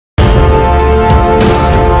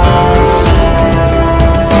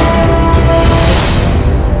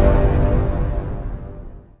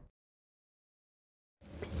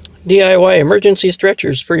DIY emergency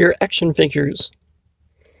stretchers for your action figures.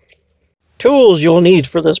 Tools you'll need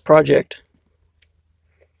for this project: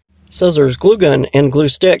 scissors, glue gun, and glue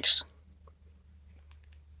sticks.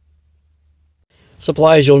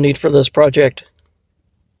 Supplies you'll need for this project: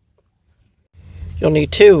 you'll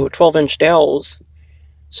need two 12-inch dowels,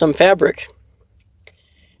 some fabric,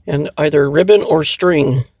 and either ribbon or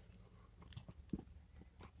string.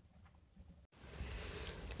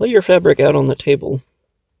 Lay your fabric out on the table.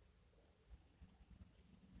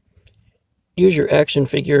 Use your action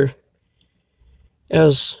figure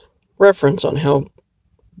as reference on how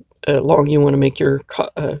long you want to make your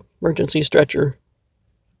emergency stretcher.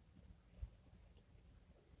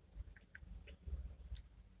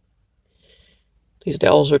 These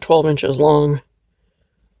dowels are 12 inches long,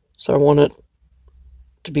 so I want it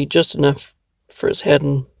to be just enough for his head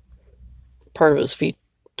and part of his feet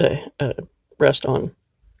to rest on.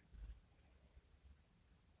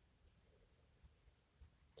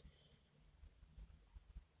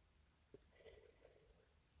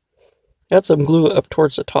 Add some glue up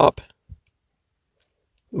towards the top.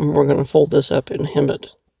 And we're going to fold this up and hem it.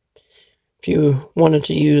 If you wanted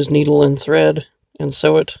to use needle and thread and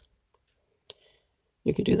sew it,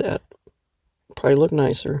 you could do that. Probably look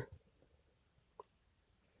nicer.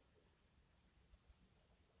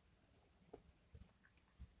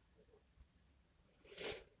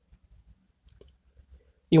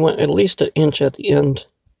 You want at least 1 inch at the end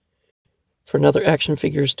for another action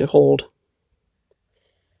figures to hold.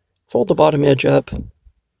 Fold the bottom edge up.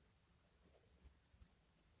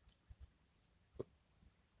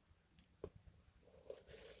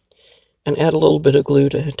 And add a little bit of glue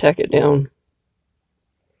to tack it down.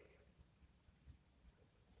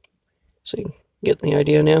 So you get the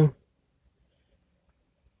idea now?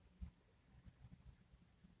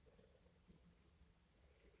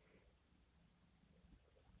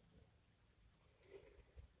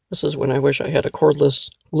 This is when I wish I had a cordless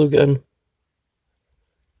glue gun.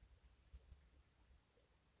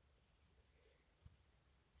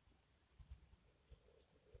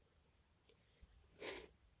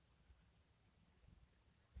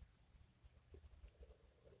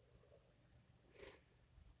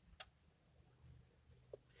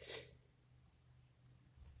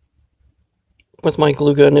 With my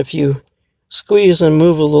glue gun, if you squeeze and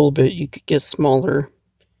move a little bit, you could get smaller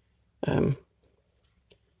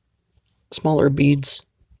beads.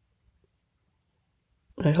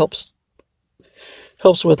 It helps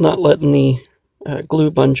with not letting the glue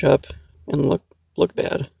bunch up and look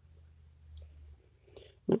bad. I'm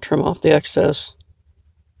going to trim off the excess.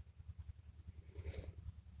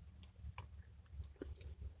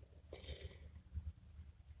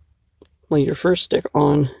 Lay your first stick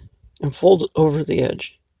on and fold it over the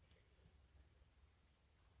edge.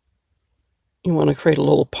 You want to create a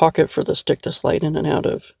little pocket for the stick to slide in and out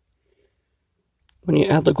of. When you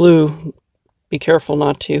add the glue, be careful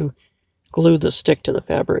not to glue the stick to the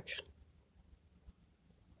fabric.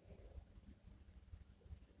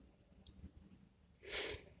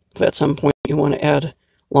 If at some point you want to add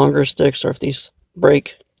longer sticks, or if these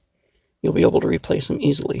break, you'll be able to replace them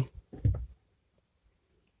easily.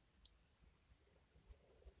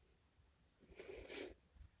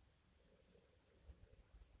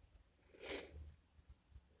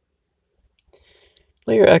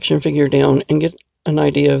 Lay your action figure down and get an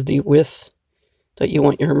idea of the width that you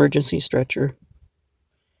want your emergency stretcher.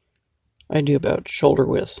 I do about shoulder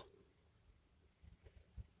width.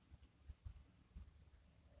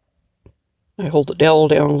 I hold the dowel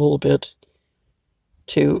down a little bit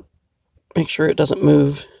to make sure it doesn't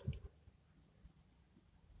move,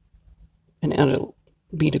 and add a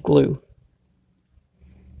bead of glue.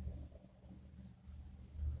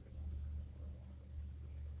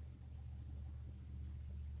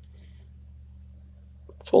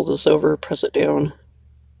 Fold this over, press it down.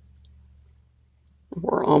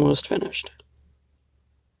 We're almost finished.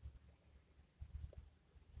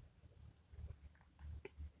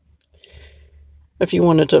 If you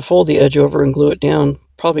wanted to fold the edge over and glue it down,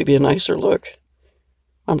 probably be a nicer look.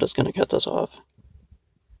 I'm just going to cut this off.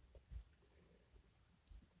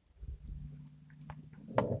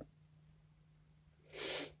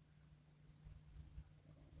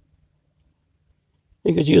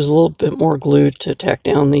 You could use a little bit more glue to tack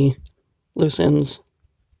down the loose ends.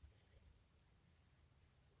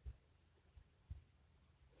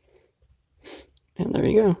 And there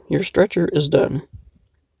you go. Your stretcher is done.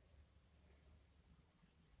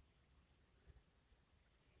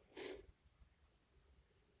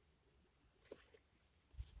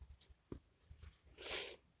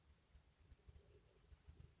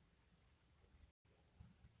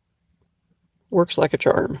 Works like a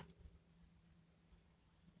charm.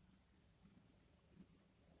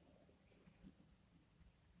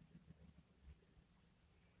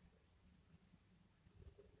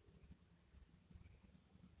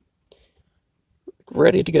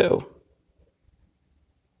 ready to go.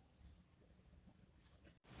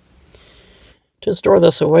 To store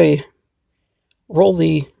this away, roll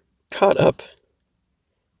the cot up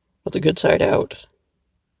with the good side out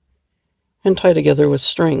and tie together with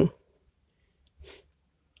string.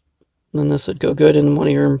 And then this would go good in one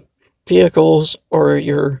of your vehicles or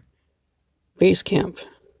your base camp,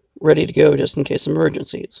 ready to go just in case of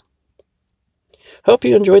emergencies. Hope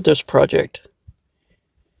you enjoyed this project.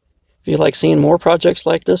 If you like seeing more projects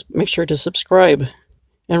like this, make sure to subscribe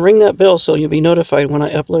and ring that bell so you'll be notified when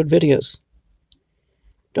I upload videos.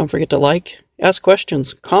 Don't forget to like, ask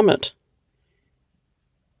questions, comment.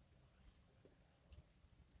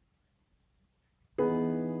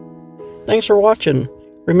 Thanks for watching.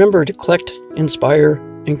 Remember to collect, inspire,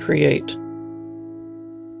 and create.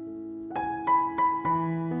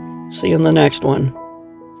 See you in the next one.